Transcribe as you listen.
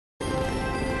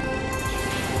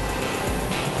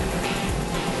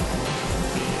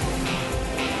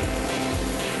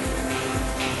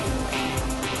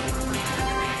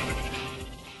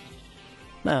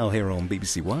Now here on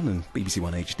BBC One and BBC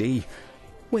One HD,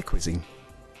 we're quizzing.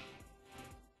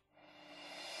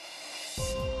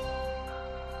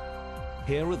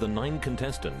 Here are the 9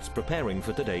 contestants preparing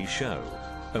for today's show.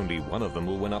 Only one of them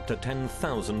will win up to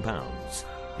 £10,000.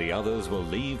 The others will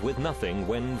leave with nothing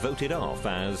when voted off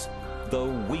as the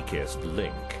weakest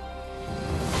link.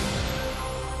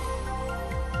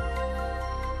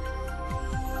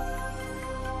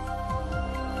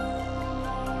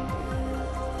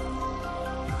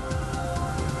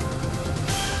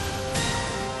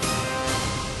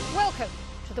 Welcome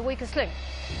to the weakest link.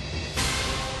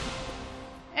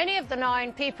 Any of the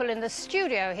 9 people in the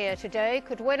studio here today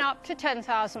could win up to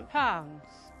 £10,000.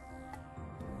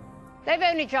 They've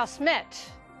only just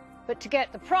met, but to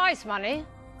get the prize money,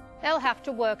 they'll have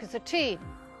to work as a team.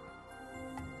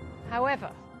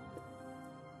 However,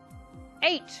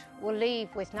 8 will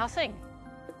leave with nothing,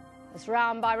 as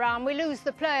round by round we lose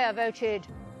the player voted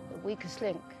the weakest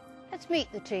link. Let's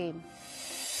meet the team.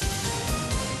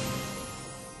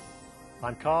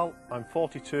 I'm Carl, I'm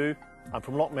 42, I'm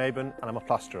from Lochmaben and I'm a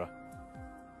plasterer.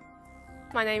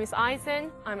 My name is Eisen,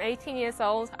 I'm 18 years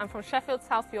old, I'm from Sheffield,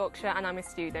 South Yorkshire and I'm a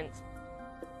student.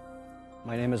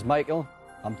 My name is Michael,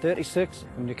 I'm 36,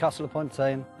 from Newcastle upon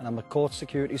Tyne and I'm a court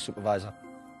security supervisor.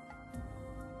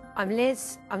 I'm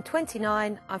Liz, I'm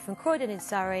 29, I'm from Croydon in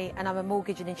Surrey and I'm a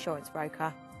mortgage and insurance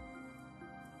broker.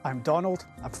 I'm Donald,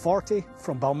 I'm 40,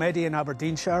 from Balmedy in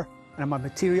Aberdeenshire and I'm a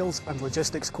materials and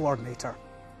logistics coordinator.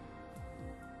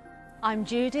 I'm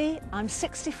Judy, I'm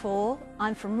 64,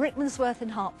 I'm from Rickmansworth in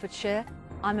Hertfordshire,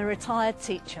 I'm a retired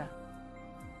teacher.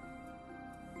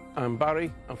 I'm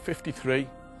Barry, I'm 53,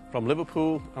 from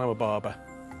Liverpool and I'm a barber.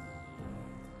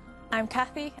 I'm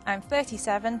Kathy, I'm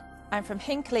 37, I'm from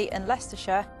Hinckley in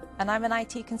Leicestershire and I'm an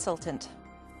IT consultant.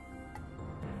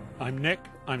 I'm Nick,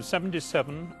 I'm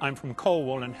 77, I'm from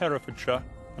Colwall in Herefordshire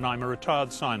and I'm a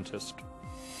retired scientist.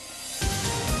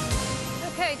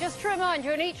 Okay, just to remind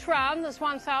you, in each round there's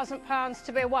 £1,000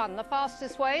 to be won. The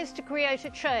fastest way is to create a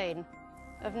chain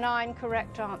of 9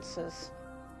 correct answers.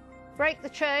 Break the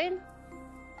chain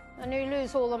and you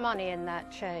lose all the money in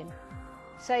that chain.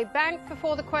 Say bank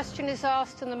before the question is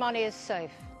asked and the money is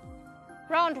safe.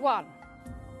 Round 1,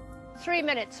 3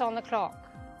 minutes on the clock.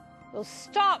 We'll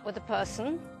start with the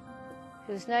person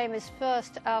whose name is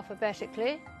first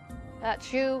alphabetically.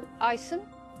 That's you, Eisen.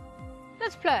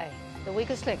 Let's play the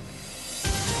weakest link.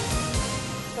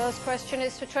 First question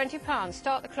is for £20.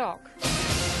 Start the clock.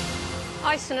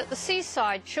 Eisen, at the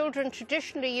seaside, children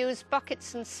traditionally use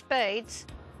buckets and spades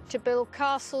to build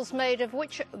castles made of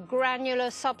which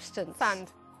granular substance?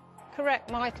 Sand.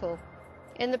 Correct, Michael.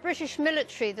 In the British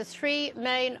military, the 3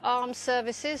 main armed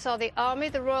services are the Army,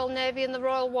 the Royal Navy and the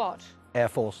Royal what? Air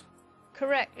Force.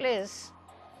 Correct, Liz.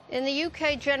 In the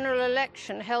UK general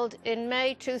election held in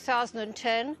May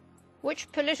 2010,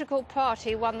 which political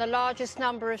party won the largest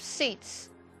number of seats,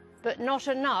 but not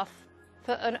enough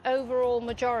for an overall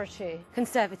majority?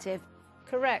 Conservative.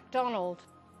 Correct, Donald.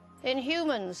 In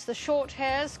humans, the short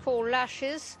hairs called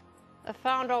lashes are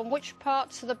found on which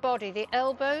parts of the body, the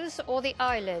elbows or the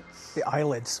eyelids? The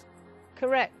eyelids.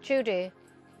 Correct, Judy.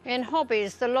 In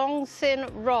hobbies, the long, thin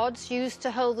rods used to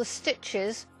hold the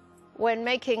stitches when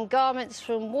making garments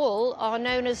from wool are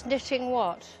known as knitting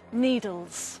what?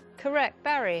 Needles. Correct,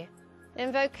 Barry.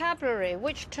 In vocabulary,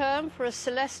 which term for a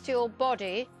celestial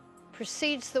body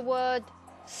precedes the word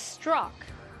struck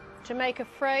to make a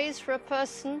phrase for a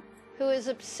person who is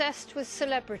obsessed with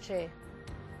celebrity?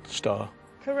 Star.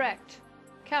 Correct.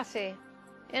 Kathy,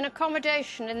 in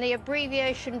accommodation, in the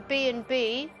abbreviation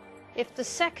B&B, if the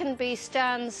second B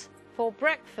stands for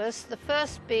breakfast, the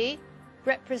first B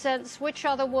represents which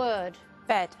other word?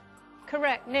 Bed.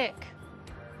 Correct, Nick.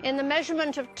 In the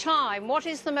measurement of time, what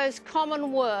is the most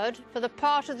common word for the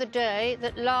part of the day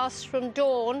that lasts from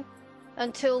dawn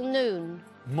until noon?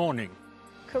 Morning.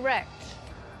 Correct.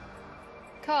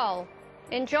 Carl,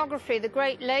 in geography, the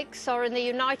Great Lakes are in the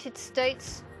United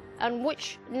States and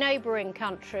which neighbouring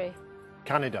country?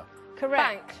 Canada.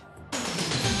 Correct.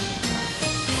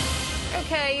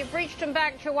 OK, you've reached and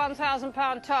banked your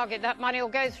 £1,000 target. That money will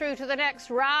go through to the next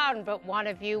round, but one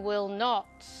of you will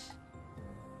not.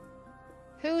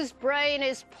 Whose brain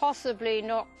is possibly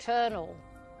nocturnal?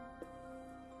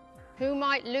 Who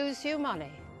might lose you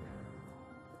money?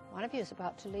 One of you is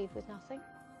about to leave with nothing.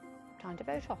 Time to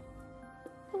vote off.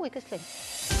 The weakest link.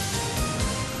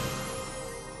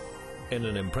 In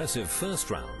an impressive first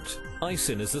round,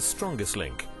 Eisen is the strongest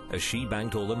link, as she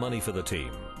banked all the money for the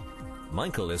team.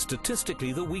 Michael is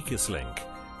statistically the weakest link,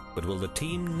 but will the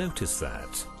team notice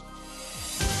that?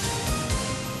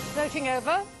 Voting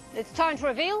over. It's time to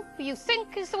reveal who you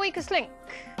think is the weakest link.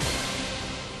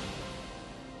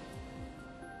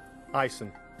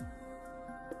 Ison.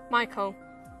 Michael.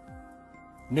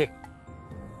 Nick.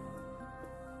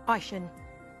 Aishan.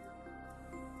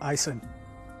 Ison.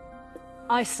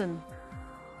 Ison.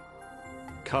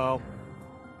 Carl.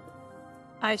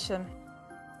 Aishan.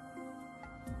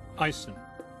 Ison.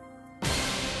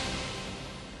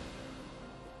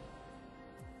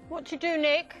 What do you do,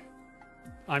 Nick?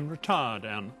 I'm retired,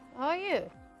 Anne. Are you?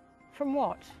 From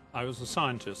what? I was a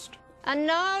scientist. And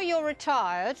now you're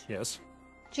retired. Yes.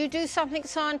 Do you do something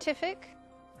scientific?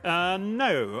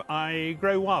 No, I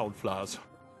grow wildflowers.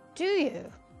 Do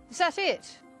you? Is that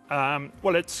it?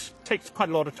 Well, it takes quite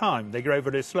a lot of time. They grow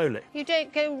very slowly. You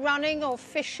don't go running or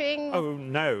fishing? Oh,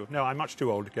 no, I'm much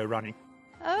too old to go running.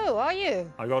 Oh, are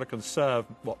you? I've got to conserve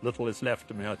what little is left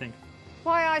of me, I think.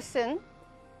 Why Ison?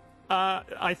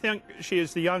 I think she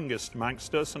is the youngest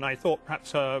amongst us, and I thought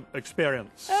perhaps her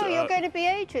experience... Oh, you're going to be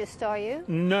ageist, are you?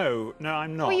 No,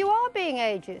 I'm not. Well, you are being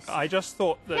ageist. I just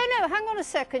thought that... No, hang on a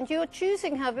second. You're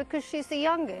choosing her because she's the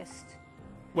youngest.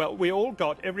 Well, we all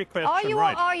got every question Are you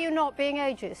right. or are you not being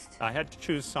ageist? I had to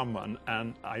choose someone,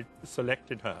 and I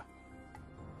selected her.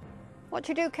 What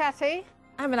do you do, Kathy?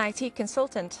 I'm an IT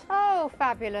consultant. Oh,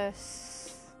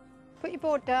 fabulous. Put your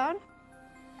board down.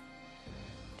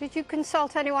 Did you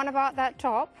consult anyone about that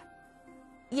top?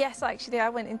 Yes, actually, I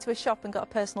went into a shop and got a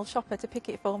personal shopper to pick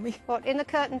it for me. What, in the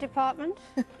curtain department?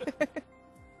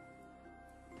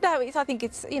 No, I think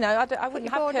it's, you know, I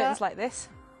wouldn't have curtains like this.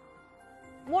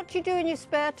 What do you do in your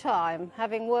spare time,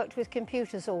 having worked with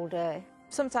computers all day?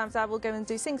 Sometimes I will go and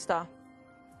do SingStar.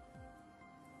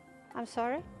 I'm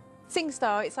sorry?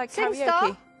 SingStar, it's like SingStar?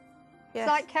 karaoke. Yes. It's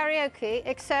like karaoke,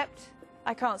 except...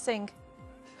 I can't sing.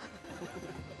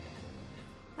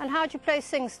 And how do you play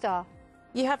SingStar?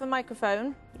 You have a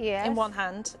microphone Yes. in one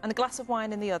hand and a glass of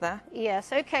wine in the other.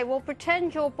 Yes, OK, well,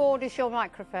 pretend your board is your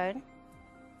microphone.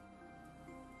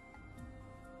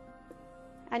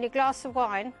 And your glass of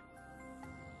wine.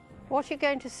 What are you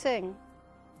going to sing?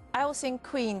 I will sing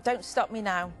Queen, Don't Stop Me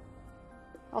Now.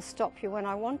 I'll stop you when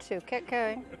I want to. Keep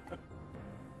going.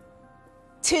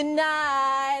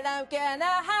 Tonight I'm gonna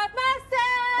have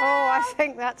myself. Oh, I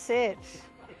think that's it.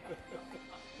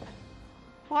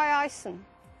 Why Ison?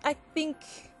 I think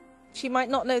she might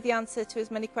not know the answer to as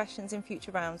many questions in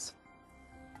future rounds.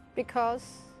 Because?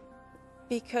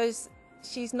 Because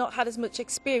she's not had as much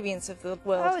experience of the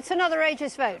world. Oh, it's another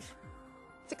ageist vote.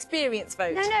 It's experience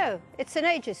vote. No, it's an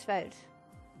ageist vote.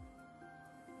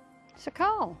 So,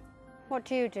 Carl, what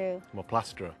do you do? I'm a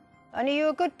plasterer. And are you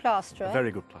a good plasterer? A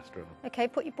very good plasterer. OK,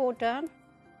 put your board down.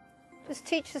 Just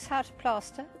teach us how to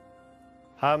plaster.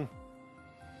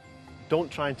 Don't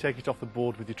try and take it off the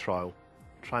board with your trowel.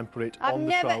 Try and put it on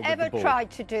the trowel with the board. I've never ever tried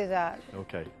to do that.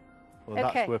 OK. Well,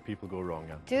 OK. that's where people go wrong,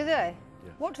 Anne. Do they?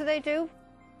 Yes. What do they do?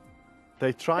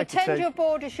 They try to Pretend take... your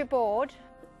board is your board.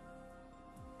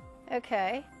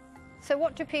 OK. So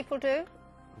what do people do?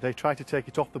 They try to take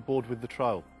it off the board with the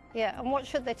trowel. Yeah, and what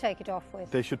should they take it off with?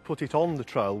 They should put it on the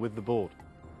trowel with the board.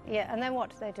 Yeah, and then what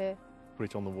do they do? Put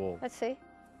it on the wall. Let's see.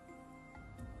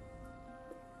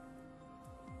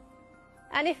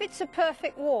 And if it's a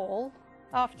perfect wall,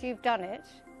 after you've done it,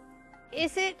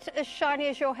 is it as shiny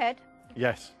as your head?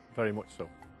 Yes, very much so.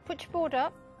 Put your board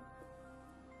up.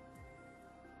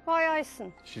 Why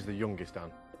Ison? She's the youngest,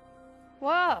 Anne.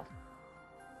 Well,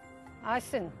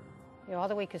 Ison, you are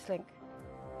the weakest link.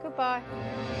 Goodbye.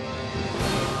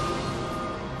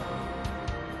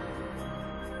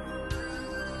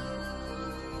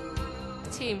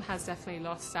 The team has definitely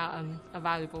lost out on a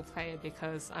valuable player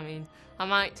because, I mean, I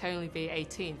might only be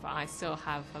 18, but I still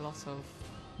have a lot of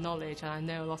knowledge and I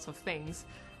know a lot of things.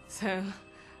 So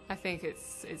I think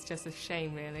it's just a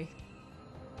shame, really.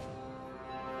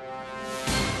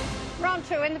 Round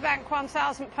two, in the bank,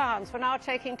 £1,000. We're now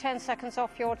taking 10 seconds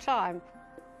off your time.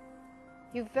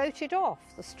 You've voted off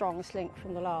the strongest link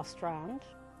from the last round.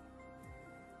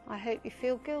 I hope you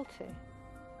feel guilty.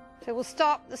 So we'll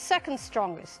start the second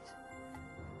strongest.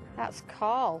 That's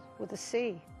Carl with a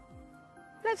C.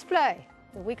 Let's play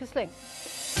the weakest link.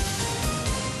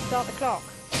 Start the clock.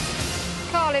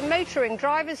 Carl, in motoring,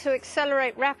 drivers who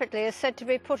accelerate rapidly are said to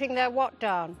be putting their what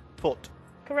down? Foot.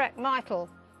 Correct, Michael.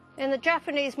 In the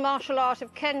Japanese martial art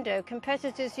of kendo,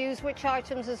 competitors use which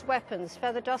items as weapons?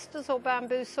 Feather dusters or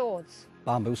bamboo swords?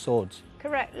 Bamboo swords.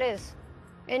 Correct, Liz.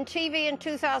 In TV in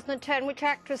 2010, which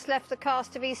actress left the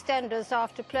cast of EastEnders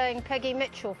after playing Peggy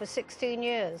Mitchell for 16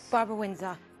 years? Barbara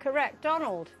Windsor. Correct,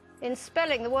 Donald. In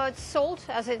spelling, the word salt,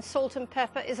 as in salt and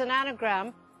pepper, is an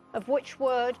anagram of which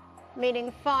word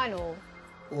meaning final?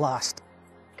 Last.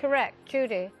 Correct,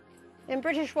 Judy. In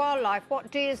British wildlife, what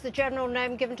D is the general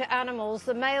name given to animals,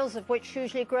 the males of which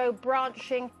usually grow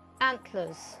branching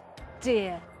antlers?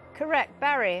 Deer. Correct,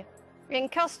 Barry. In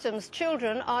customs,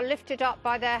 children are lifted up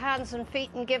by their hands and feet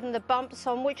and given the bumps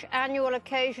on which annual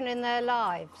occasion in their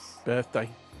lives? Birthday.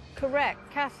 Correct,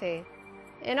 Kathy.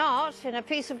 In art, in a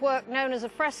piece of work known as a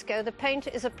fresco, the paint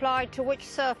is applied to which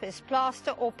surface,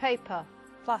 plaster or paper?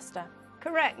 Plaster.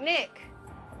 Correct, Nick.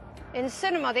 In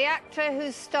cinema, the actor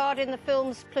who starred in the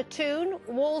films Platoon,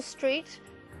 Wall Street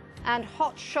and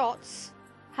Hot Shots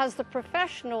has the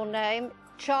professional name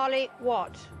Charlie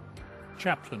what?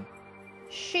 Chaplin.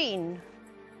 Sheen.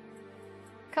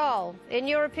 Carl, in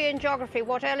European geography,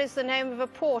 what L is the name of a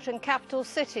port and capital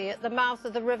city at the mouth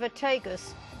of the River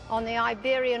Tagus on the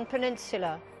Iberian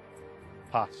Peninsula?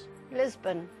 Pass.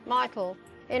 Lisbon. Michael,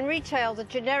 in retail, the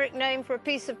generic name for a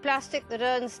piece of plastic that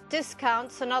earns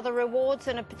discounts and other rewards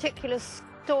in a particular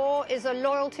store is a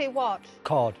loyalty what?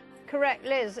 Card. Correct,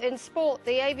 Liz. In sport,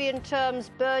 the avian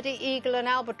terms birdie, eagle and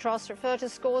albatross refer to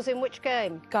scores in which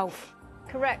game? Golf.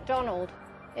 Correct, Donald.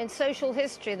 In social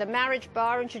history, the marriage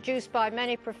bar, introduced by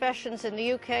many professions in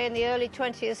the UK in the early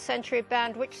 20th century,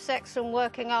 banned which sex from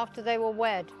working after they were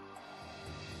wed?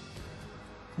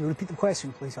 Can you repeat the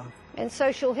question, please, Anne? In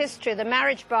social history, the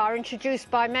marriage bar, introduced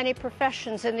by many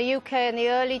professions in the UK in the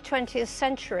early 20th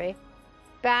century,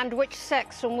 banned which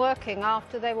sex from working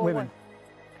after they were Women.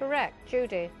 Correct,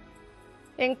 Judy.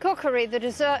 In cookery, the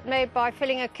dessert made by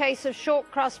filling a case of short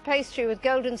crust pastry with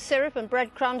golden syrup and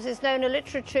breadcrumbs is known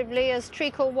alliteratively as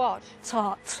treacle what?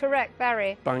 Tart. Correct,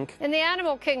 Barry. Bank. In the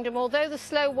animal kingdom, although the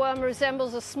slow worm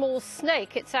resembles a small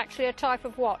snake, it's actually a type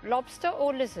of what? Lobster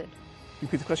or lizard?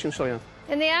 Repeat the question, sorry, Anne.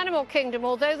 In the animal kingdom,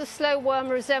 although the slow worm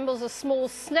resembles a small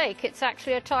snake, it's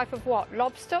actually a type of what?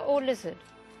 Lobster or lizard?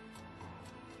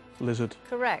 Lizard.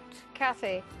 Correct.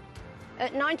 Kathy.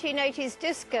 At 1980s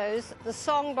discos, the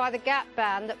song by the Gap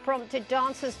Band that prompted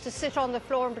dancers to sit on the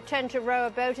floor and pretend to row a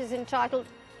boat is entitled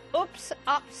Oops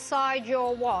Upside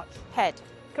Your What? Head.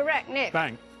 Correct, Nick.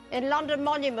 Bank. In London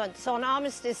monuments, on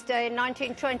Armistice Day in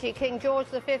 1920, King George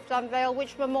V unveiled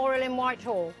which memorial in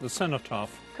Whitehall? The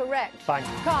cenotaph. Correct. Bank.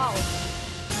 Carl.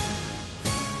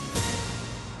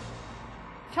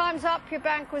 Time's up. Your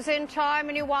bank was in time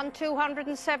and you won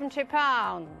 £270.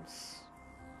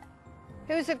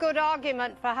 Who's a good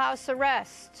argument for house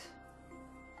arrest?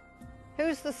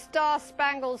 Who's the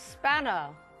star-spangled spanner?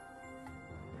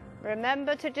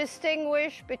 Remember to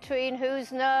distinguish between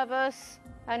who's nervous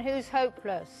and who's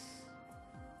hopeless.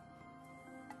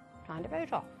 Time to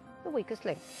vote off the weakest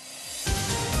link.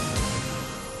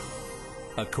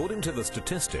 According to the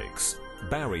statistics,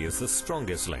 Barry is the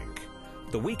strongest link.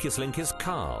 The weakest link is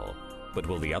Carl, but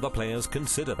will the other players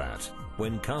consider that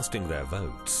when casting their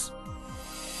votes?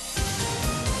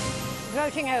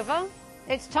 Voting over,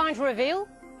 it's time to reveal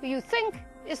who you think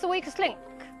is the weakest link.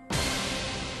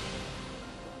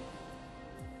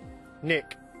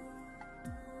 Nick.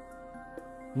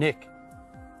 Nick.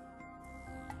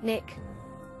 Nick.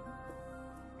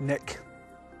 Nick.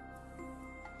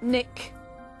 Nick.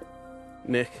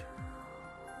 Nick.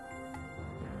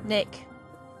 Nick.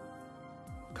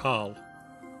 Carl.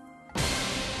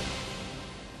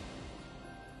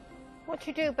 What do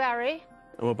you do, Barry?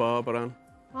 I'm a barber, Anne.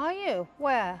 Are you?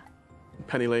 Where?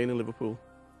 Penny Lane in Liverpool.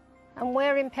 And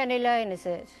where in Penny Lane is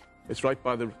it? It's right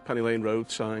by the Penny Lane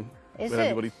Road sign. Is where it?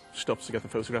 everybody stops to get the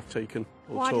photograph taken.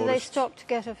 Why do they stop to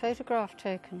get a photograph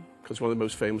taken? Because it's one of the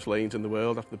most famous lanes in the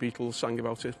world after the Beatles sang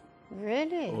about it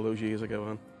Really? all those years ago,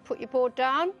 Anne. Put your board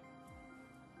down.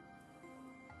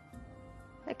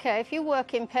 OK, if you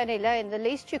work in Penny Lane, the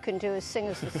least you can do is sing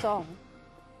us the song.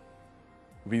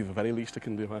 Be the very least I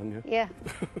can do, Anne, yeah?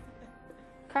 Yeah.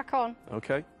 Crack on.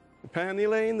 OK. In Penny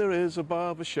Lane there is a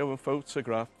barber showing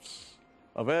photographs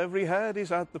of every head he's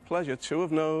had the pleasure to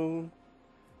have known,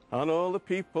 and all the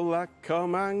people that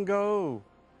come and go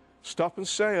stop and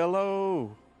say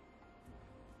hello.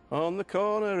 On the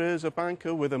corner is a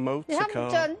banker with a motor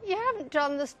car. You haven't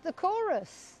done the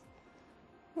chorus.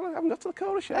 Well, I haven't got to the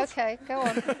chorus yet. OK, go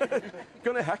on.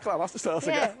 Gonna heckle, I'll have to start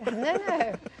Yeah, again.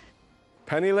 no.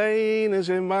 Penny Lane is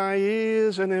in my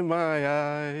ears and in my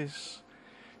eyes.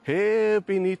 Here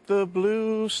beneath the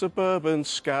blue suburban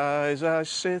skies I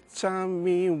sit and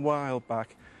meanwhile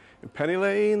back in Penny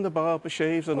Lane the barber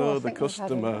shaves another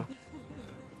customer.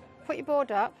 Put your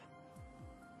board up.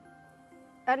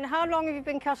 And how long have you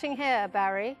been cutting hair,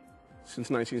 Barry? Since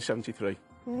 1973.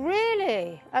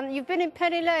 Really? And you've been in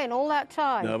Penny Lane all that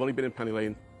time? No, I've only been in Penny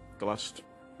Lane the last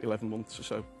 11 months or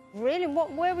so. Really?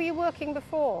 Where were you working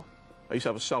before? I used to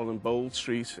have a salon in Bold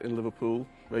Street in Liverpool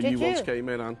where Did you once you? came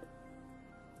in, Anne.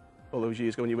 All those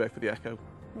years ago when you worked for the Echo.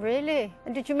 Really?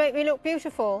 And did you make me look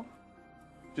beautiful?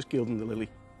 Just gilding the lily.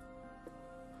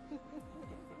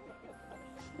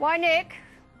 Why, Nick?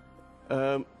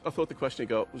 I thought the question he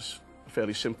got was a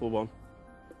fairly simple one.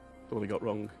 The one he got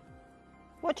wrong.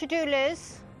 What do you do,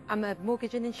 Liz? I'm a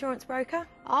mortgage and insurance broker.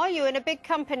 Are you in a big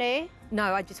company?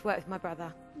 No, I just work with my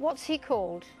brother. What's he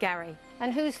called? Gary.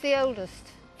 And who's the oldest?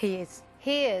 He is.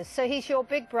 He is, so he's your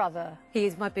big brother? He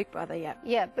is my big brother, yeah.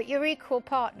 Yeah, but you're equal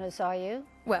partners, are you?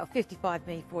 Well, 55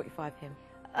 me, 45 him.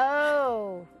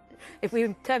 Oh. If we,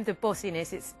 in terms of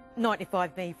bossiness, it's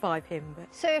 95 me, 5 him.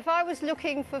 But... So if I was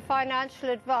looking for financial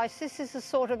advice, this is the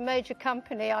sort of major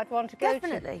company I'd want to go to?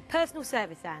 Definitely. Personal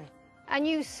service, Anne. And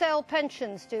you sell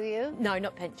pensions, do you? No,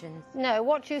 not pensions. No,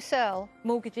 what do you sell?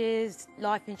 Mortgages,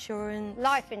 life insurance.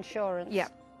 Life insurance? Yeah.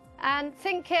 And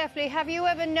think carefully, have you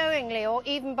ever knowingly or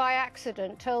even by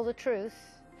accident told the truth?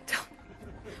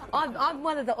 I'm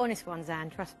one of the honest ones,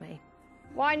 Anne, trust me.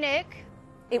 Why, Nick?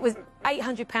 It was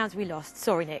 £800 we lost.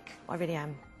 Sorry, Nick, I really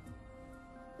am.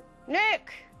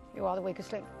 Nick! You are the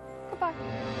weakest link. Goodbye.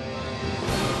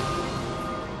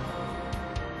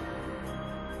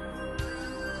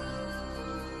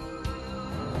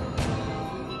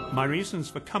 My reasons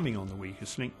for coming on The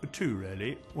Weakest Link were two,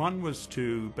 really. One was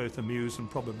to both amuse and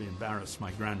probably embarrass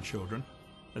my grandchildren.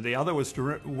 The other was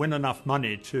to win enough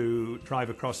money to drive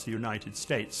across the United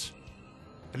States.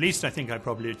 At least I think I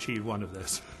probably achieved one of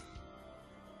those.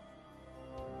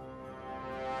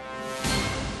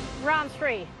 Round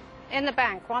 3. In the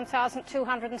bank,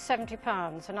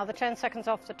 £1,270. Another 10 seconds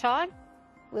off the time.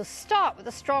 We'll start with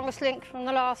the strongest link from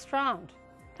the last round.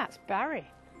 That's Barry.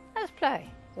 Let's play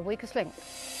The Weakest Link.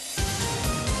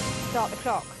 Start the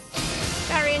clock.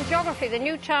 Barry, in geography, the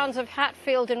new towns of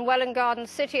Hatfield and Welwyn Garden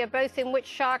City are both in which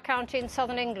Shire county in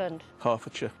southern England?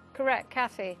 Hertfordshire. Correct,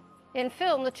 Kathy. In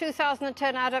film, the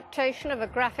 2010 adaptation of a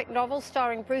graphic novel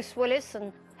starring Bruce Willis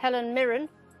and Helen Mirren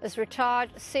as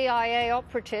retired CIA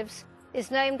operatives is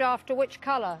named after which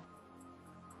colour?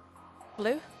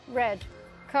 Blue. Red.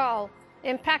 Carl,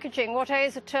 in packaging, what A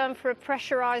is a term for a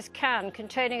pressurised can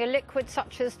containing a liquid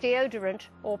such as deodorant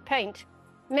or paint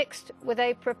mixed with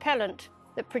a propellant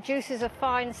that produces a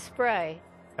fine spray?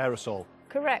 Aerosol.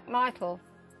 Correct, Michael.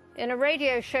 In a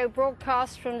radio show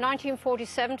broadcast from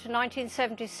 1947 to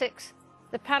 1976,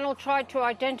 the panel tried to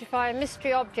identify a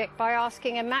mystery object by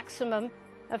asking a maximum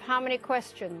of how many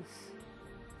questions?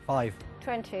 5.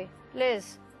 20.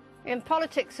 Liz, in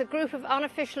politics, a group of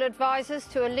unofficial advisors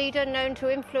to a leader known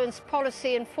to influence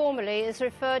policy informally is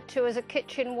referred to as a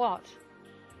kitchen what?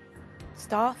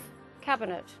 Staff.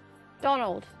 Cabinet.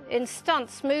 Donald, in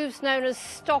stunts, moves known as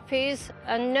stoppies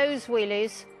and nose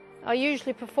wheelies are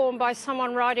usually performed by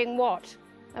someone riding what?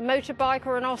 A motorbike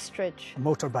or an ostrich? A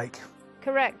motorbike.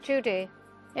 Correct, Judy.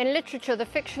 In literature, the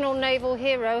fictional naval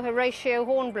hero Horatio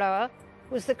Hornblower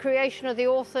was the creation of the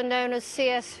author known as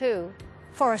C.S. Who?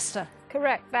 Forrester.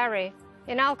 Correct, Barry.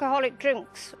 In alcoholic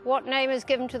drinks, what name is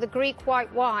given to the Greek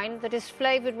white wine that is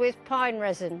flavoured with pine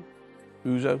resin?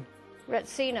 Ouzo.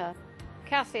 Retsina.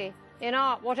 Kathy, in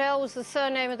art, what L was the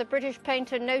surname of the British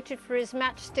painter noted for his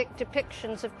matchstick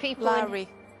depictions of people Lowry.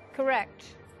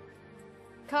 Correct.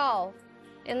 Carl,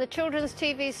 in the children's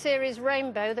TV series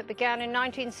Rainbow that began in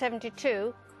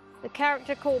 1972, the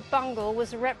character called Bungle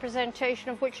was a representation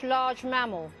of which large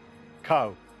mammal?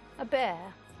 Cow. A bear.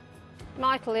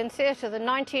 Michael, in theatre, the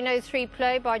 1903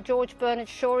 play by George Bernard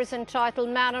Shaw is entitled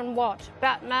Man and What?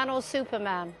 Batman or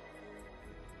Superman?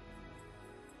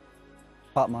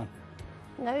 Batman.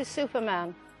 No,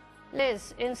 Superman.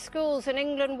 Liz, in schools in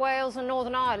England, Wales and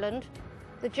Northern Ireland,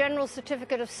 the General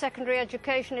Certificate of Secondary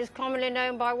Education is commonly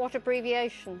known by what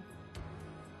abbreviation?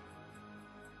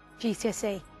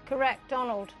 GCSE. Correct,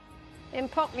 Donald. In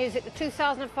pop music, the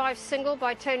 2005 single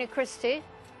by Tony Christie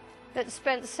that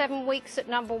spent 7 weeks at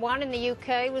 #1 in the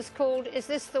UK was called Is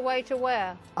This the Way to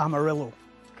Wear? Amarillo.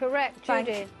 Correct,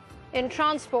 Judy. In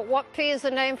transport, what P is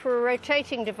the name for a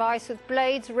rotating device with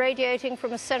blades radiating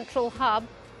from a central hub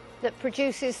that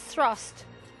produces thrust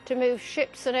to move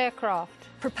ships and aircraft?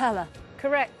 Propeller.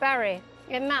 Correct, Barry.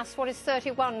 In maths, what is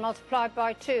 31 multiplied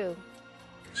by 2?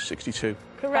 62.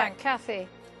 Correct, Kathy.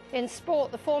 In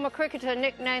sport, the former cricketer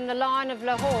nicknamed the Lion of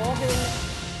Lahore, who...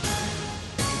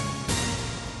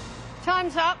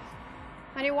 Time's up,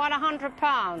 and he won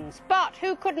 £100. But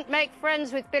who couldn't make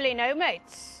friends with Billy No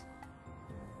Mates?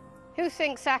 Who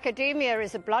thinks academia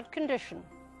is a blood condition?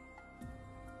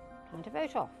 Time to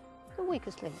vote off. The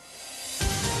weakest link.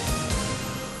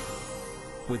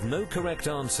 With no correct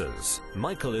answers,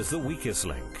 Michael is the weakest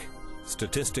link.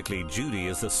 Statistically, Judy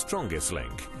is the strongest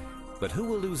link. But who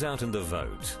will lose out in the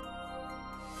vote?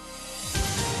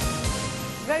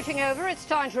 Voting over, it's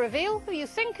time to reveal who you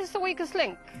think is the weakest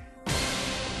link.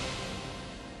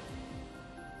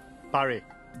 Barry.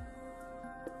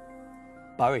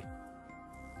 Barry.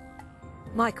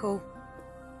 Michael.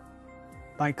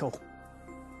 Michael.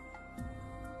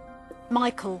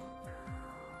 Michael.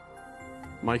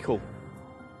 Michael.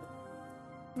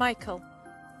 Michael.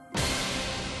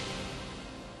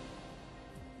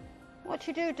 What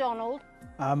do you do, Donald?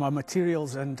 I'm a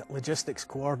materials and logistics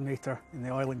coordinator in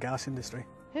the oil and gas industry.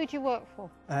 Who do you work for?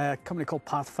 A company called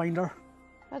Pathfinder.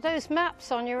 Are those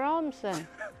maps on your arms then?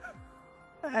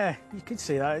 You could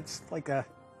say that. It's like a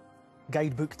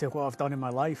guidebook to what I've done in my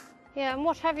life. Yeah, and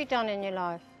what have you done in your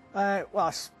life?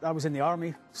 Well, I was in the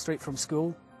army, straight from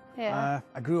school. Yeah.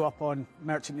 I grew up on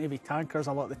Merchant Navy tankers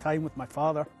a lot of the time with my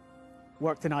father.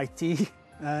 Worked in IT,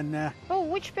 and... Oh,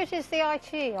 which bit is the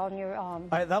IT on your arm?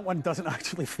 That one doesn't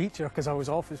actually feature because I was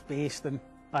office-based and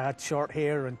I had short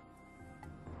hair and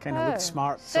kind of looked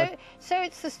smart. So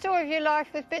it's the story of your life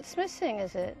with bits missing,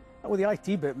 is it? Well, the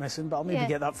IT bit missing, but I'll maybe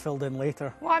get that filled in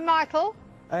later. Why, Michael?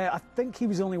 I think he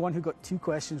was the only one who got 2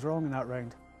 questions wrong in that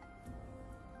round.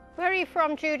 Where are you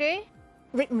from, Judy?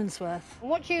 Rickmansworth.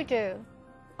 What do you do?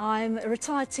 I'm a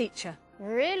retired teacher.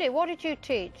 Really? What did you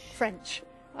teach? French.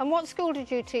 And what school did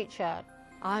you teach at?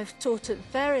 I've taught at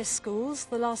various schools.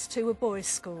 The last 2 were boys'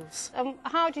 schools. And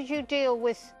how did you deal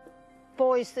with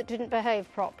boys that didn't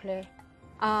behave properly?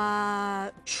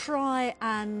 Try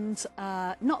and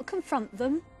not confront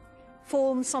them,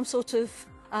 form some sort of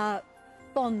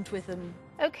bond with them.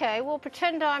 OK, well,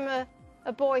 pretend I'm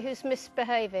a boy who's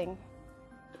misbehaving.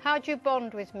 How do you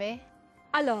bond with me?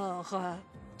 Alors,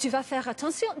 tu vas faire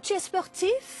attention, tu es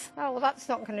sportif? Oh, well, that's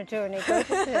not going to do any good,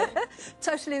 is it?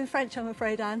 Totally in French, I'm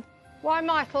afraid, Anne. Why,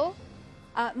 Michael?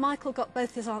 Michael got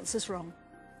both his answers wrong.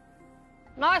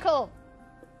 Michael!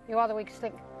 You are the weakest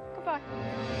link. Goodbye.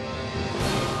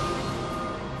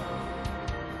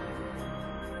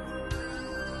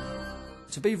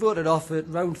 To be voted off at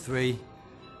round 3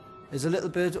 is a little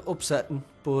bit upsetting,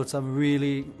 but I'm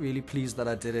really, really pleased that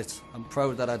I did it. I'm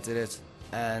proud that I did it,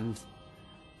 and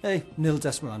hey, nil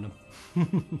desperandum.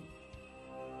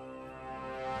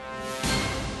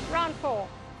 Round 4.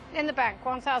 In the bank,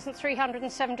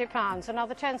 £1,370.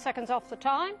 Another 10 seconds off the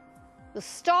time. We'll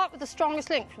start with the strongest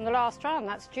link from the last round.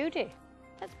 That's Judy.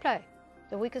 Let's play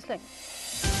the weakest link.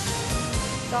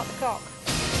 Start the clock.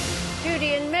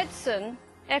 Judy, in medicine,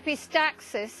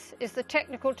 epistaxis is the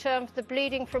technical term for the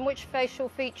bleeding from which facial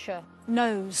feature?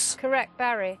 Nose. Correct,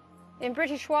 Barry. In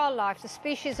British wildlife, the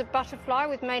species of butterfly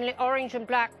with mainly orange and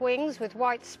black wings with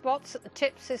white spots at the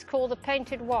tips is called the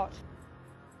painted what?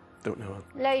 Don't know.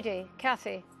 Lady,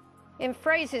 Kathy. In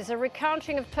phrases, a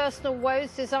recounting of personal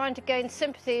woes designed to gain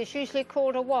sympathy is usually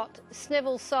called a what?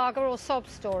 Snivel saga or sob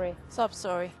story? Sob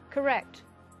story. Correct.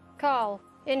 Carl.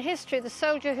 In history, the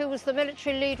soldier who was the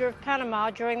military leader of Panama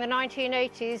during the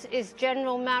 1980s is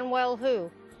General Manuel who?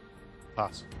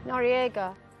 Pass.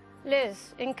 Noriega.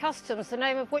 Liz. In customs, the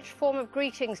name of which form of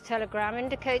greetings telegram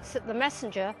indicates that the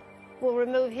messenger will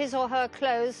remove his or her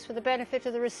clothes for the benefit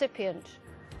of the recipient?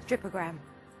 Stripogram.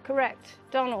 Correct.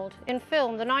 Donald. In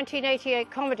film, the 1988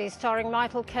 comedy starring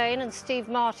Michael Caine and Steve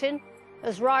Martin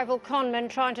as rival conmen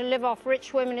trying to live off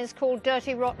rich women is called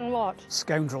Dirty Rotten what?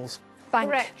 Scoundrels. Bank.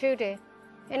 Correct, Judy.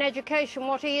 In education,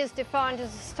 what E is defined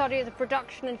as the study of the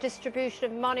production and distribution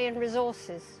of money and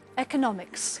resources?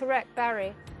 Economics. Correct,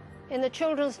 Barry. In the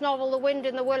children's novel The Wind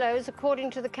in the Willows, according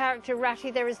to the character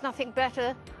Ratty, there is nothing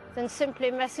better than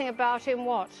simply messing about in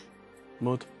what?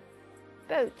 Mud.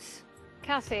 Boats.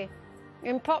 Kathy.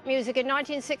 In pop music in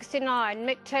 1969,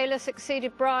 Mick Taylor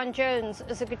succeeded Brian Jones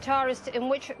as a guitarist in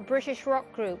which British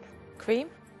rock group? Cream.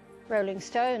 Rolling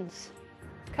Stones.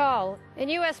 Carl. In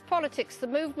US politics, the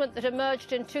movement that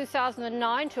emerged in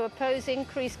 2009 to oppose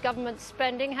increased government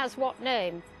spending has what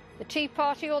name? The Tea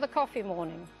Party or the Coffee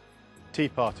Morning? Tea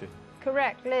Party.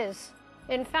 Correct, Liz.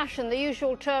 In fashion, the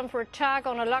usual term for a tag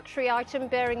on a luxury item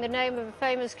bearing the name of a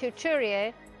famous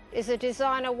couturier is a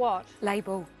designer what?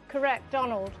 Label. Correct,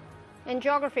 Donald. In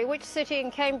geography, which city in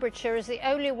Cambridgeshire is the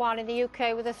only one in the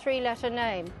UK with a 3-letter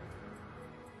name?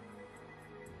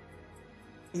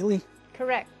 Ely.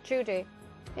 Correct, Judy.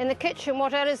 In the kitchen,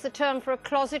 what L is the term for a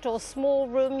closet or small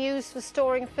room used for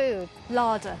storing food?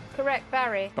 Larder. Correct,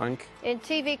 Barry. Bank. In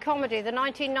TV comedy, the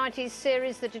 1990s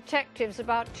series The Detectives,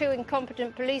 about 2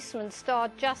 incompetent policemen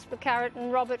starred Jasper Carrot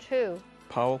and Robert who?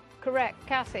 Powell. Correct,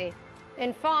 Kathy.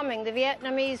 In farming, the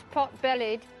Vietnamese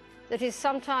pot-bellied that is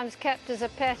sometimes kept as a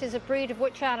pet is a breed of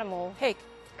which animal? Pig.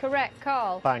 Correct,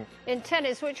 Carl. Bank. In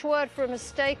tennis, which word for a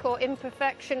mistake or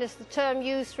imperfection is the term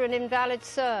used for an invalid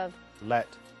serve? Let.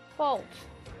 Fault.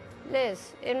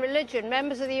 Liz. In religion,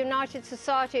 members of the United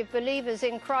Society of Believers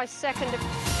in Christ's second...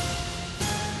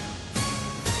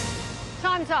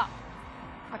 Time's up.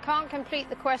 I can't complete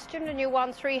the question and you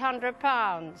won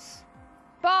 £300.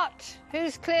 But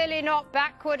who's clearly not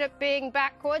backward at being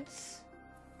backwards?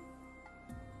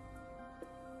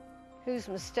 Whose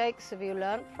mistakes have you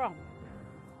learnt from?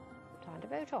 Time to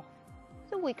vote off.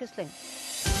 The weakest link.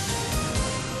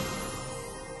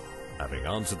 Having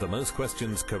answered the most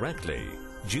questions correctly,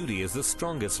 Judy is the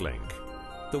strongest link.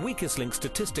 The weakest link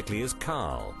statistically is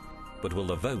Carl, but will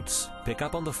the votes pick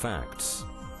up on the facts?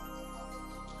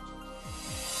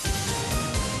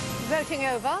 Voting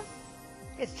over.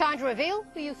 It's time to reveal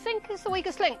who you think is the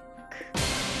weakest link.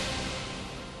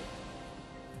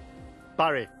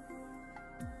 Barry.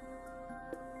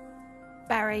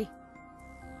 Barry.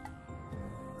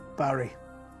 Barry.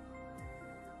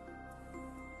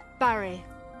 Barry.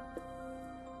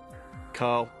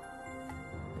 Carl.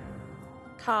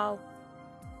 Carl.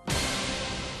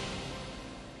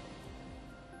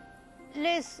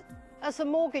 Liz, as a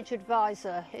mortgage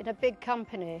advisor in a big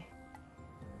company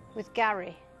with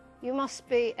Gary, you must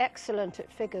be excellent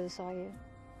at figures, are you?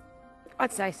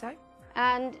 I'd say so.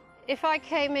 And if I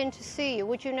came in to see you,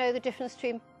 would you know the difference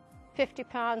between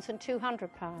 £50 and £200?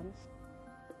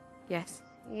 Yes.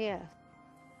 Yes.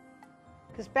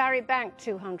 Because Barry banked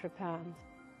 £200.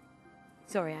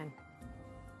 Sorry, Anne.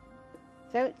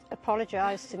 Don't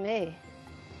apologise to me.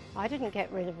 I didn't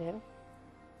get rid of him.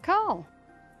 Carl,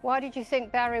 why did you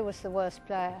think Barry was the worst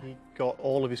player? He got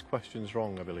all of his questions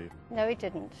wrong, I believe. No, he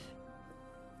didn't.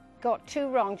 Got 2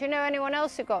 wrong. Do you know anyone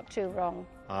else who got 2 wrong?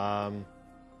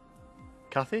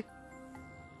 Kathy?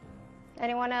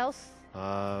 Anyone else?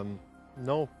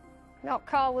 No. Not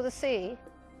Carl with a C?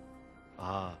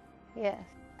 Ah. Yes.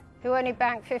 Who only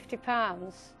banked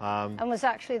 £50 and was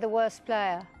actually the worst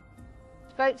player.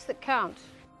 It's votes that count.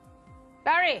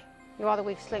 Barry, you are the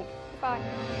weakest link. Bye.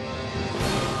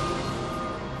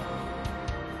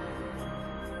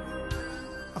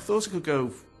 I thought I could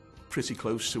go pretty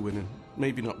close to winning.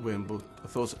 Maybe not win, but I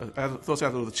thought I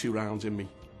had another 2 rounds in me,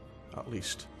 at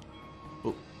least.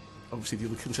 But obviously the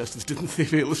other contestants didn't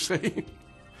feel the same,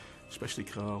 especially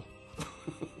Carl.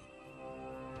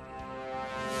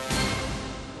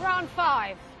 Round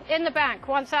 5. In the bank,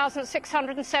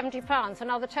 £1,670.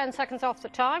 Another 10 seconds off the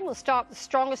time. We'll start with the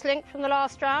strongest link from the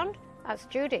last round. That's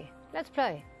Judy. Let's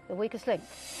play the weakest link.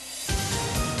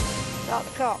 Start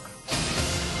the clock.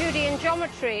 Judy, in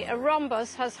geometry, a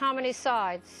rhombus has how many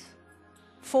sides?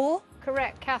 4.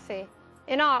 Correct, Kathy.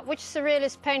 In art, which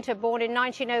surrealist painter born in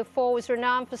 1904 was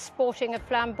renowned for sporting a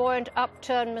flamboyant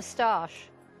upturned moustache?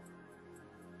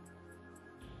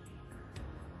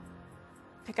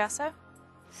 Picasso.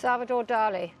 Salvador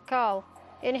Dali. Carl.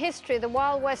 In history, the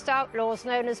Wild West outlaws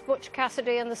known as Butch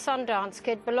Cassidy and the Sundance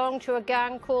Kid belonged to a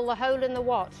gang called the Hole in the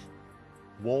What?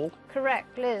 Wall.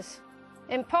 Correct, Liz.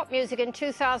 In pop music in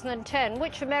 2010,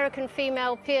 which American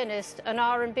female pianist and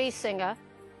R&B singer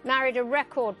married a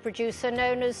record producer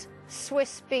known as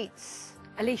Swiss Beats?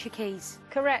 Alicia Keys.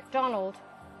 Correct, Donald.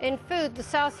 In food, the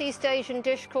Southeast Asian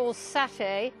dish called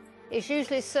satay is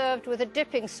usually served with a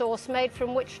dipping sauce made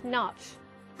from which nut?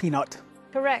 Peanut.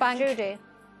 Correct, Bank. Judy.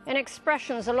 In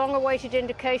expressions, a long-awaited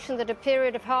indication that a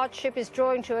period of hardship is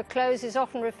drawing to a close is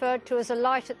often referred to as a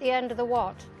light at the end of the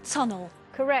what? Tunnel.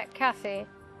 Correct, Kathy.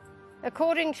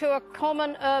 According to a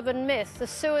common urban myth, the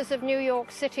sewers of New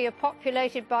York City are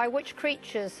populated by which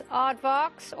creatures?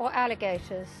 Aardvarks or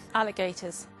alligators?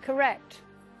 Alligators. Correct.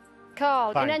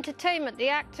 Carl, Bank. in entertainment, the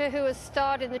actor who has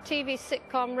starred in the TV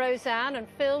sitcom Roseanne and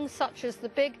films such as The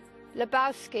Big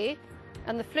Lebowski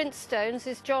and The Flintstones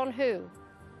is John who?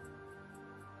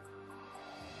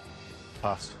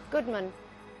 Pass. Goodman.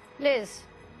 Liz,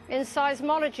 in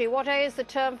seismology, what A is the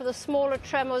term for the smaller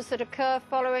tremors that occur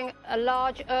following a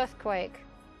large earthquake?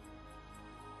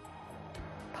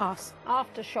 Pass.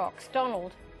 Aftershocks.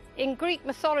 Donald. In Greek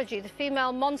mythology, the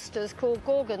female monsters called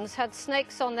Gorgons had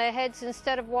snakes on their heads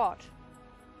instead of what?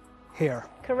 Hair.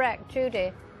 Correct,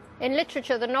 Judy. In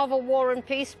literature, the novel War and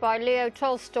Peace by Leo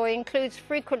Tolstoy includes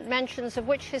frequent mentions of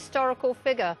which historical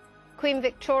figure? Queen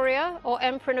Victoria or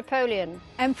Emperor Napoleon?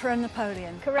 Emperor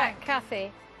Napoleon. Correct,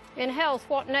 Kathy. In health,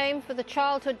 what name for the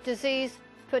childhood disease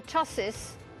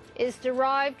pertussis is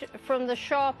derived from the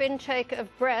sharp intake of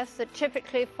breath that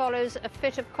typically follows a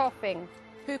fit of coughing?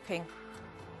 Whooping.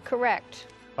 Correct.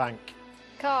 Bank.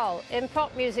 Carl, in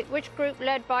pop music, which group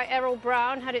led by Errol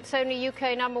Brown had its only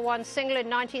UK #1 single in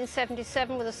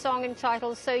 1977 with a song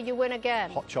entitled So You Win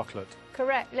Again? Hot chocolate.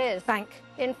 Correct, Liz. Bank.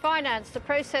 In finance, the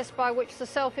process by which the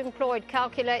self-employed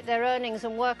calculate their earnings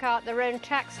and work out their own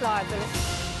tax liability.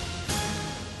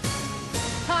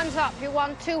 Time's up. You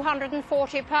won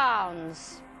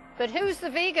 £240. But who's the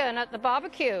vegan at the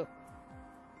barbecue?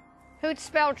 Who'd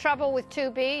spell trouble with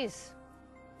 2 B's?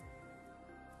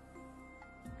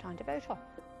 Time to vote off.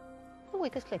 The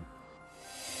weakest link.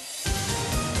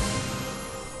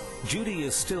 Judy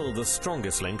is still the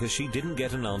strongest link as she didn't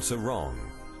get an answer wrong.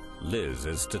 Liz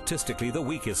is statistically the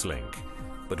weakest link,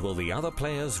 but will the other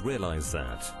players realise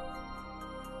that?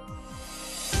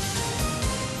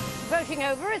 Voting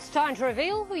over, it's time to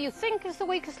reveal who you think is the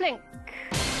weakest link.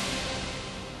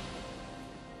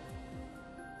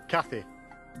 Kathy.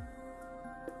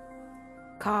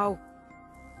 Carl.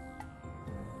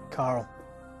 Carl.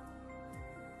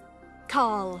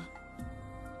 Carl.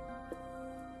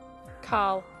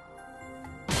 Carl.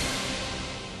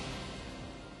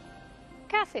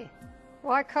 Kathy.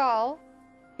 Why Carl?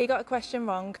 He got a question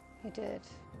wrong. He did.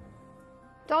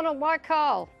 Donald, why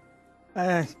Carl?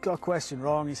 Got a question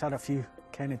wrong. He's had a few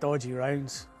kind of dodgy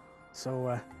rounds, so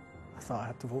I thought I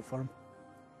had to vote for him.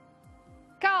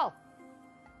 Carl.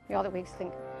 You're the weakest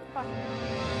link. Bye.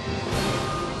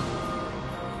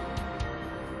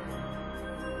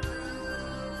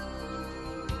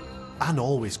 Anne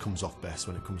always comes off best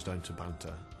when it comes down to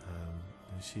banter.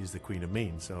 She's the queen of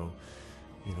mean, so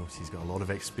you know she's got a lot of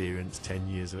experience, 10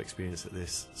 years of experience at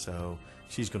this, so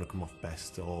she's going to come off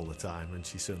best all the time, and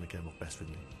she certainly came off best with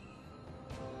me.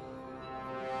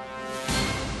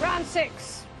 Round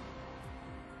 6.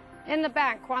 In the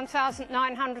bank,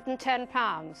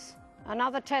 £1,910.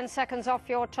 Another 10 seconds off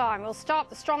your time. We'll start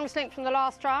the strongest link from the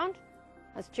last round.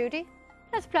 That's Judy.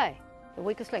 Let's play the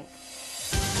weakest link.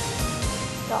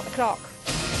 Start the clock.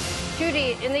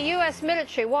 Judy, in the US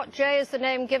military, what J is the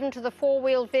name given to the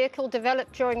four-wheeled vehicle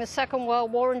developed during the Second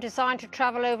World War and designed to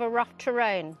travel over rough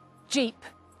terrain? Jeep.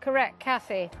 Correct,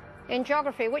 Kathy. In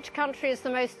geography, which country is the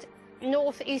most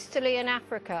northeasterly in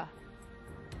Africa?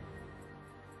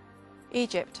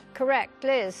 Egypt. Correct,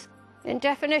 Liz. In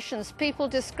definitions, people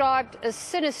described as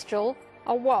sinistral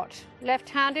are what?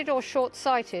 Left-handed or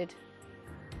short-sighted?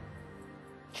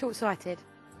 Short-sighted.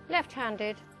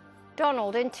 Left-handed.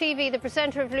 Donald, in TV, the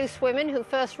presenter of Loose Women, who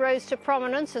first rose to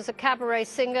prominence as a cabaret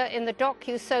singer in the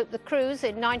docu-soap The Cruise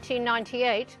in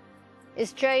 1998,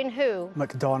 is Jane who?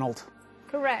 MacDonald.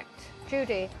 Correct.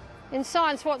 Judy, in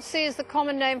science, what C is the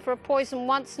common name for a poison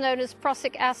once known as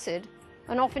prussic acid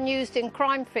and often used in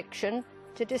crime fiction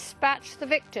to dispatch the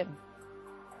victim?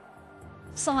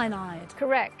 Cyanide.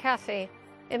 Correct, Kathy.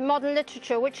 In modern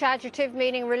literature, which adjective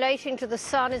meaning relating to the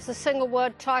sun is the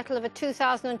single-word title of a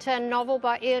 2010 novel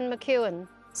by Ian McEwan?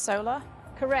 Solar.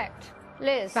 Correct.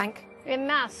 Liz. Bank. In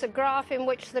maths, a graph in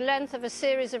which the length of a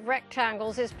series of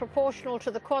rectangles is proportional to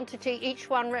the quantity each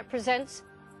one represents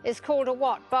is called a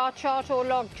what? Bar chart or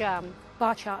logjam?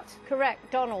 Bar chart. Correct,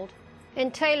 Donald.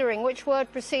 In tailoring, which word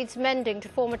precedes mending to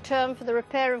form a term for the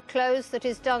repair of clothes that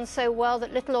is done so well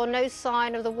that little or no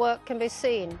sign of the work can be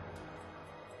seen?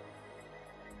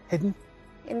 Hidden.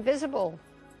 Invisible.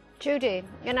 Judy,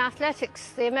 in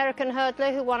athletics, the American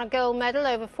hurdler who won a gold medal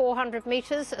over 400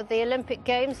 metres at the Olympic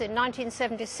Games in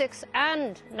 1976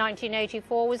 and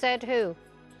 1984 was Ed who?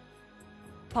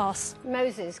 Pass.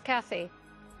 Moses. Kathy.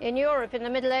 In Europe in the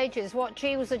Middle Ages, what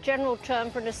G was a general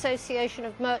term for an association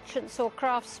of merchants or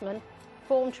craftsmen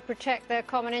formed to protect their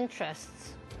common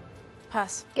interests?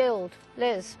 Pass. Guild.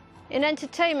 Liz. In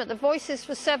entertainment, the voices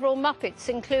for several Muppets,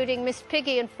 including Miss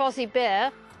Piggy and Fozzie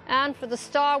Bear, and for the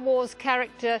Star Wars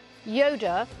character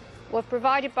Yoda, were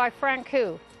provided by Frank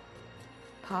who?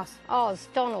 Pass. Oz.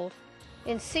 Donald.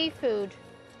 In seafood,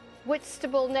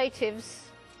 Whitstable natives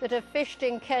that are fished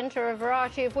in Kent are a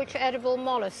variety of which edible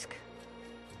mollusk?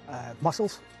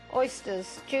 Mussels.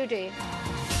 Oysters. Judy.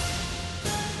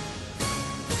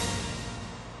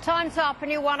 Time's up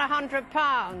and you won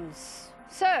 £100.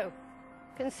 So,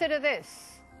 consider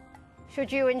this.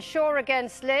 Should you insure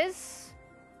against Liz?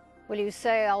 Will you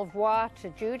say au revoir to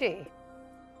Judy?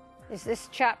 Is this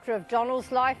chapter of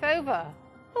Donald's life over?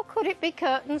 Or could it be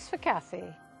curtains for Kathy?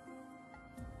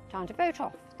 Time to vote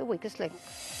off the weakest link.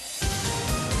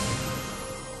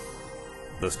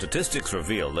 The statistics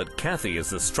reveal that Kathy is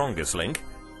the strongest link.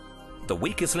 The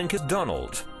weakest link is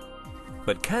Donald.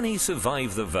 But can he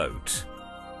survive the vote?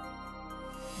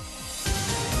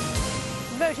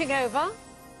 Voting over.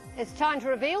 It's time to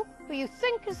reveal who you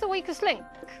think is the weakest link.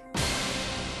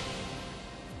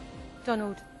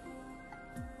 Donald.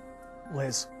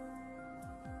 Liz.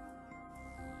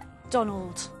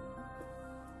 Donald.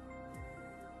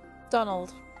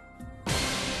 Donald.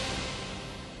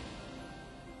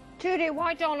 Judy,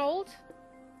 why Donald?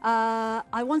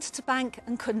 I wanted to bank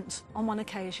and couldn't on one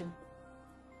occasion.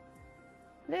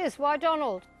 Liz, why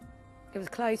Donald? It was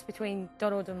close between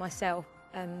Donald and myself.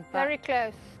 But Very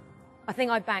close. I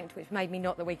think I banked, which made me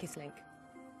not the weakest link.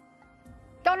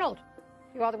 Donald,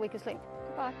 you are the weakest link.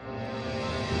 Goodbye.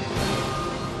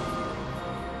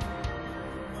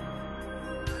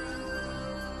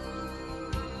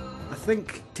 I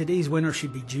think today's winner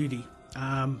should be Judy.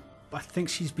 I think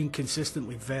she's been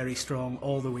consistently very strong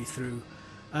all the way through.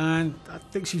 and I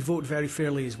think she's voted very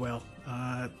fairly as well.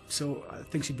 So I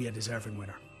think she'd be a deserving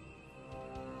winner.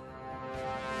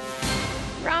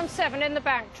 Round 7 in the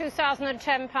bank,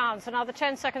 £2,010, another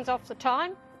 10 seconds off the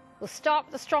time. We'll start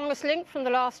with the strongest link from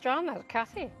the last round. That was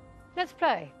Kathy. Let's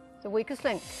play the weakest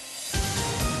link.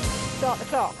 Start the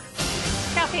clock.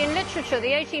 Kathy, in literature,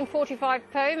 the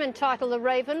 1845 poem entitled The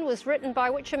Raven was written by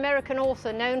which American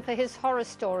author known for his horror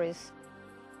stories?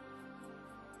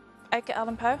 Edgar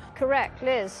Allan Poe. Correct.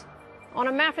 Liz. On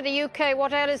a map of the UK,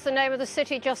 what L is the name of the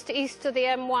city just east of the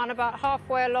M1, about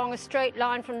halfway along a straight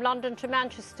line from London to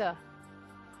Manchester?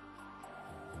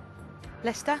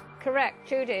 Leicester. Correct.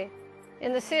 Judy.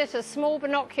 In the theatre, small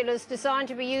binoculars designed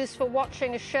to be used for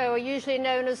watching a show are usually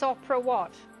known as opera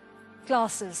what?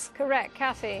 Glasses. Correct.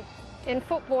 Kathy. In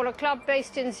football, a club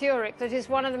based in Zurich that is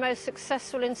one of the most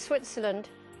successful in Switzerland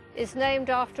is named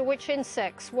after which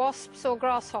insects, wasps or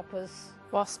grasshoppers?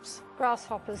 Wasps.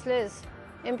 Grasshoppers. Liz.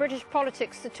 In British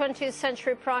politics, the 20th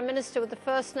century Prime Minister with the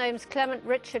first names Clement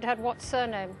Richard had what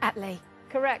surname? Attlee.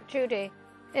 Correct. Judy.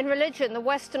 In religion, the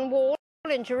Western Wall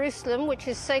in Jerusalem, which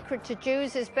is sacred to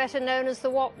Jews, is better known as the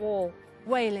what wall?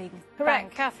 Wailing. Correct.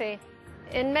 Bank. Kathy.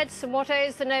 In medicine, what A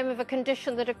is the name of a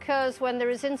condition that occurs when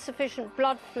there is insufficient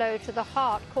blood flow to the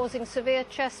heart, causing severe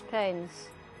chest pains?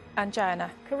 Angina.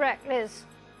 Correct. Liz.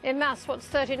 In maths, what's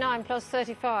 39 plus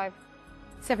 35?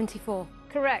 74.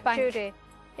 Correct. Bank. Judy.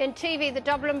 In TV, the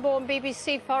Dublin-born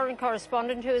BBC foreign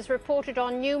correspondent who has reported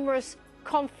on numerous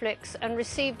conflicts and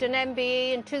received an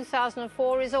MBE in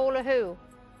 2004 is Ola who?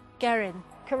 Guerin.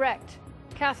 Correct.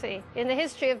 Kathy, in the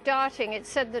history of dieting, it's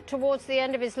said that towards the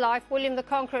end of his life, William the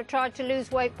Conqueror tried to lose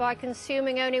weight by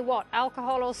consuming only what?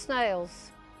 Alcohol or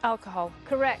snails? Alcohol.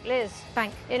 Correct. Liz.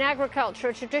 Bank. In agriculture,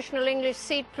 a traditional English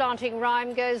seed planting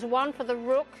rhyme goes 1 for the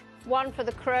rook, 1 for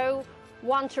the crow,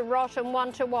 1 to rot and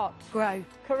 1 to what? Grow.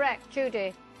 Correct.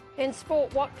 Judy. In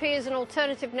sport, what P is an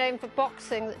alternative name for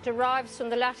boxing that derives from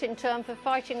the Latin term for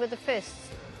fighting with the fists?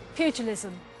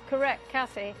 Pugilism. Correct.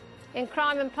 Kathy. In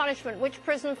Crime and Punishment, which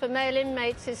prison for male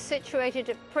inmates is situated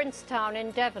at Princetown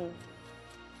in Devon?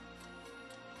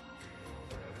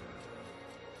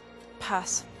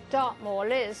 Pass. Dartmoor.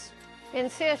 Liz. In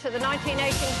theatre, the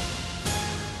 1918...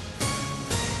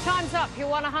 Time's up. You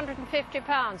won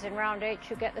 £150. In round 8,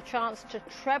 you get the chance to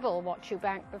treble what you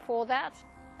banked before that.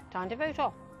 Time to vote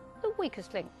off the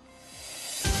weakest link.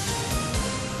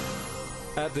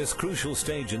 At this crucial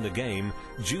stage in the game,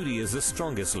 Judy is the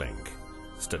strongest link.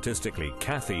 Statistically,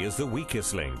 Kathy is the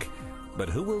weakest link. But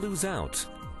who will lose out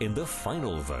in the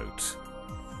final vote?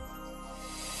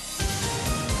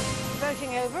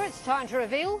 Voting over, it's time to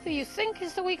reveal who you think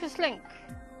is the weakest link.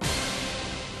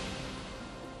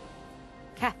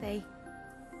 Kathy.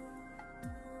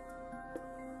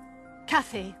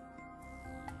 Kathy.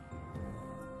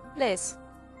 Liz.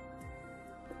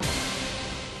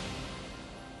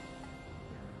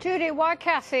 Judy, why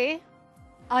Kathy?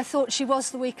 I thought she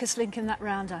was the weakest link in that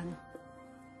round, Anne.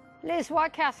 Liz, why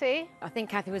Kathy? I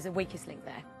think Kathy was the weakest link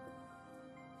there.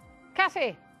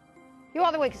 Kathy, you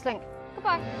are the weakest link.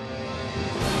 Goodbye.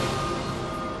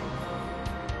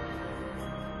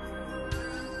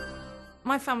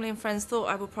 My family and friends thought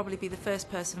I would probably be the first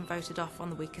person voted off on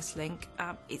the weakest link.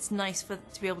 It's nice to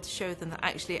be able to show them that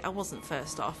actually I wasn't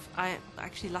first off. I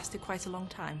actually lasted quite a long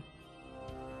time.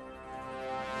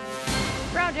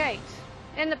 Round 8.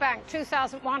 In the bank,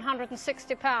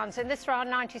 £2,160. In this round,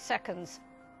 90 seconds.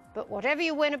 But whatever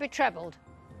you win will be trebled.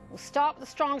 We'll start with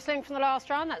the strongest link from the last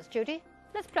round. That's Judy.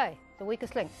 Let's play the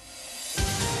weakest link.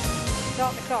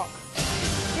 Start the clock.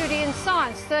 Judy, in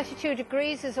science, 32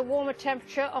 degrees is a warmer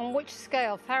temperature on which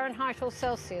scale, Fahrenheit or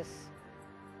Celsius?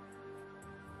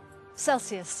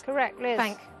 Celsius. Correct. Liz.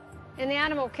 Bank. In the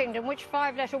animal kingdom, which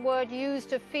 5-letter word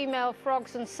used of female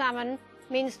frogs and salmon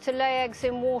means to lay eggs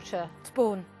in water?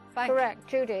 Spawn. Bank. Correct.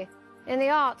 Judy. In the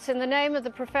arts, in the name of the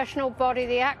professional body,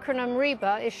 the acronym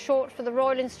REBA is short for the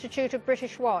Royal Institute of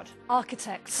British what?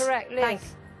 Architects. Correct. Liz. Bank.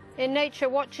 In nature,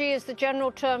 what G is the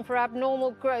general term for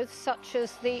abnormal growths such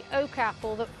as the oak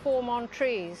apple that form on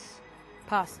trees?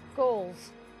 Pass.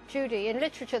 Galls. Judy. In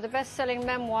literature, the best-selling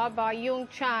memoir by Yung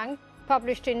Chang,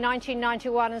 published in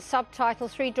 1991 and subtitled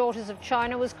Three Daughters of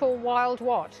China, was called Wild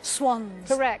what? Swans.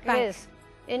 Correct. Bank. Liz.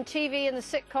 In TV, in the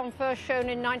sitcom first shown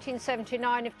in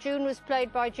 1979, if June was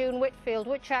played by June Whitfield,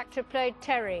 which actor played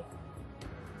Terry?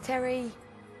 Terry.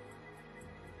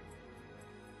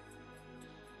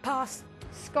 Pass.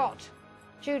 Scott.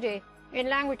 Judy. In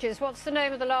languages, what's the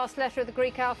name of the last letter of the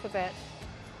Greek alphabet?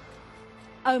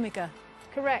 Omega.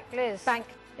 Correct. Liz. Bank.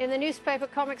 In the newspaper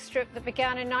comic strip that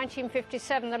began in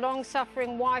 1957, the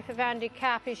long-suffering wife of Andy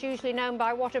Capp is usually known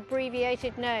by what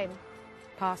abbreviated name?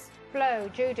 Pass. Flo.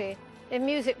 Judy. In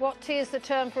music, what T is the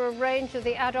term for a range of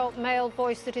the adult male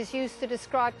voice that is used to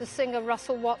describe the singer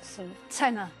Russell Watson?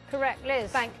 Tenor. Correct,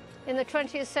 Liz. Bank. In the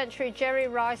 20th century, Jerry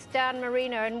Rice, Dan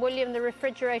Marino and William the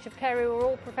Refrigerator Perry were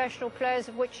all professional players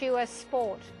of which US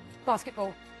sport?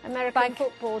 Basketball. American Bank.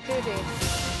 football. Judy.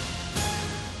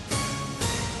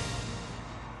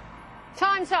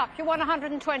 Time's up. You won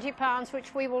 £120,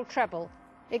 which we will treble.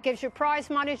 It gives you prize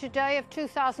money today of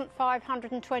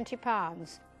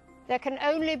 £2,520. There can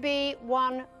only be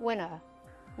one winner.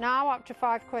 Now up to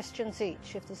 5 questions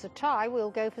each. If there's a tie,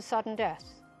 we'll go for sudden death.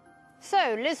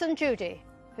 So, Liz and Judy,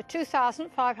 for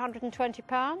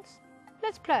 £2,520,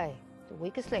 let's play The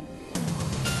Weakest Link.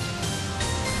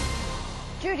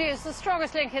 Judy is the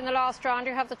strongest link in the last round.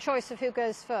 You have the choice of who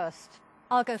goes first.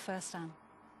 I'll go first, Anne.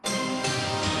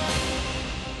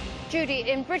 Judy,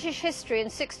 in British history in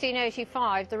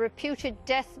 1685, the reputed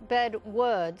deathbed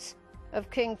words of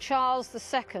King Charles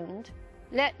II,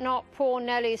 "Let not poor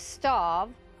Nelly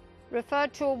starve,"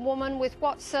 referred to a woman with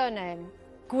what surname?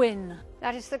 Gwyn.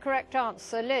 That is the correct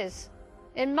answer. Liz,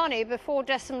 in money before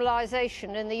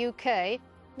decimalisation in the UK,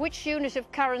 which unit of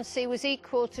currency was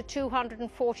equal to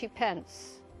 240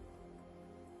 pence?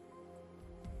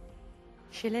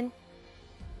 Shilling.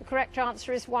 The correct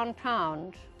answer is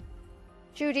 £1.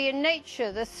 Judy, in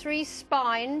nature, the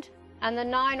 3-spined and the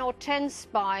 9 or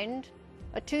 10-spined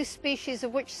are 2 species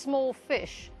of which small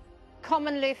fish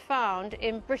commonly found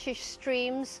in British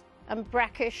streams and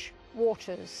brackish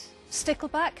waters?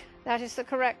 Stickleback. That is the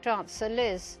correct answer.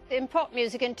 Liz, in pop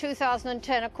music in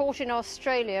 2010, a court in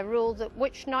Australia ruled that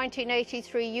which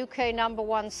 1983 UK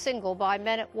 #1 single by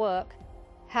Men at Work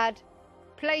had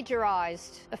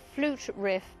plagiarised a flute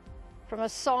riff from a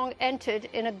song entered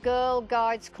in a Girl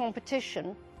Guides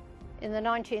competition in the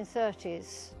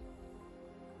 1930s?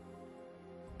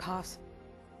 Pass.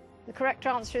 The correct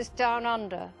answer is Down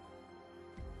Under.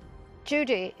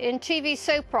 Judy, in TV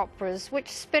soap operas, which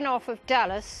spin-off of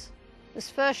Dallas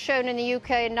was first shown in the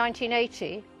UK in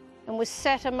 1980 and was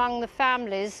set among the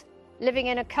families living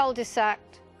in a cul-de-sac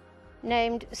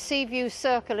named Seaview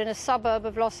Circle in a suburb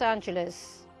of Los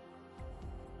Angeles?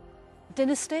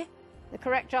 Dynasty. The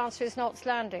correct answer is Knots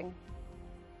Landing.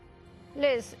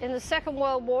 Liz, in the Second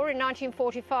World War in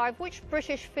 1945, which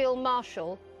British Field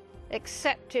Marshal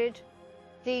accepted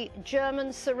the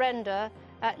German surrender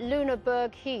at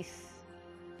Lüneburg Heath?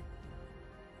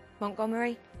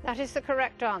 Montgomery. That is the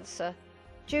correct answer.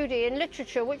 Judy, in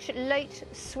literature, which late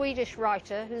Swedish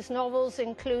writer, whose novels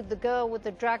include The Girl with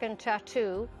the Dragon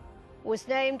Tattoo, was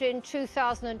named in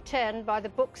 2010 by the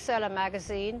Bookseller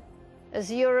magazine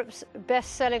as Europe's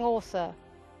best-selling author?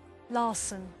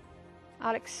 Larson.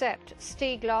 I'll accept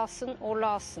Stieg Larsson or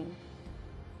Larson.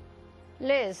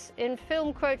 Liz, in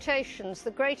film quotations, the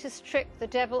greatest trick the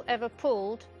devil ever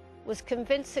pulled was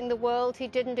convincing the world he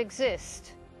didn't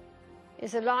exist,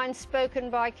 is a line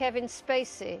spoken by Kevin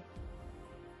Spacey.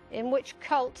 In which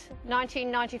cult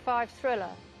 1995 thriller?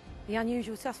 The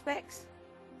Unusual Suspects.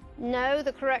 No,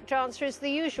 the correct answer is The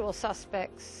Usual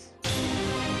Suspects.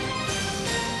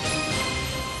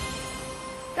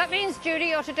 That means, Judy,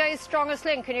 you're today's strongest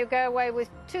link and you go away with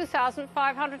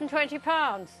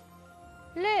 £2,520.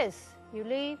 Liz, you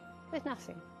leave with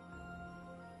nothing.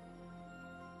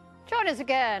 Join us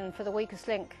again for The Weakest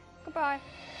Link. Goodbye.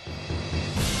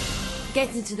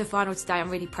 Getting into the final today, I'm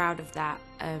really proud of that.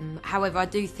 However, I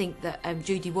do think that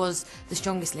Judy was the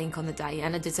strongest link on the day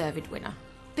and a deserved winner.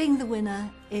 Being the winner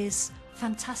is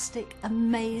fantastic,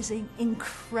 amazing,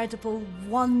 incredible,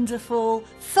 wonderful,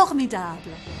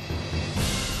 formidable.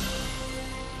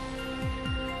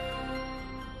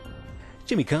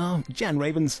 Jimmy Carr, Jan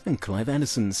Ravens and Clive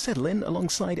Anderson settle in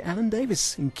alongside Alan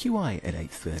Davis in QI at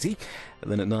 8:30.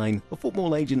 And then at 9, a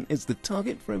football agent is the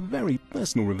target for a very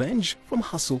personal revenge from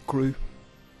Hustle Crew.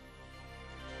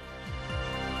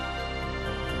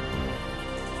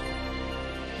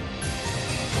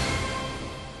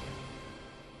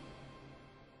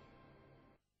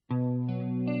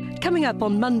 Coming up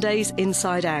on Monday's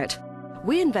Inside Out,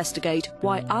 we investigate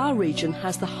why our region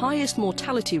has the highest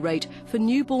mortality rate for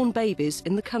newborn babies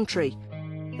in the country.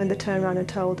 When they turned around and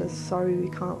told us, sorry, we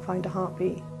can't find a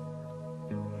heartbeat,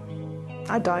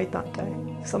 I died that day.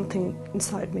 Something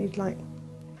inside me, like,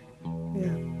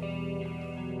 yeah.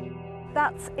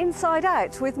 That's Inside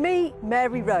Out with me,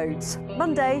 Mary Rhodes.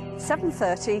 Monday,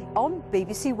 7:30 on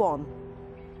BBC One.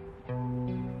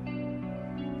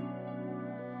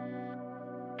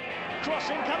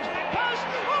 Crossing comes back post.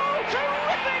 Oh,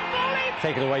 terrific volley!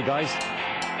 Take it away, guys.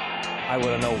 I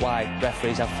want to know why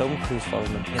referees have film crews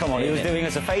following them. Come on, he was doing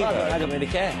us a favour. I don't really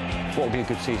care. What would be a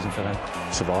good season for them?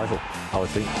 Survival, I would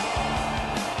think.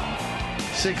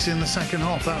 6 in the second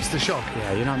half. That's the shock.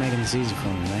 Yeah, you're not making this easy for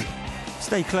me, mate.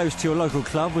 Stay close to your local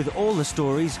club with all the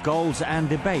stories, goals and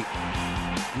debate.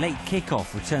 Late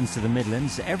Kickoff returns to the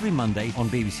Midlands every Monday on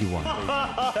BBC One.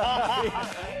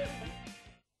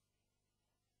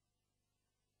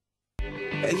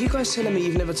 Are you guys telling me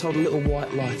you've never told a little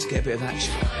white lie to get a bit of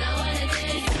action?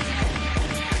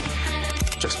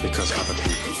 Just because other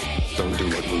people don't do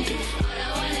what we do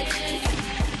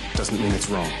doesn't mean it's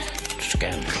wrong.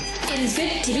 Scandal. It is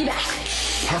good to be back.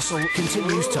 Hustle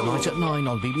continues tonight at 9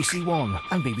 on BBC One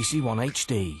and BBC One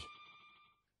HD.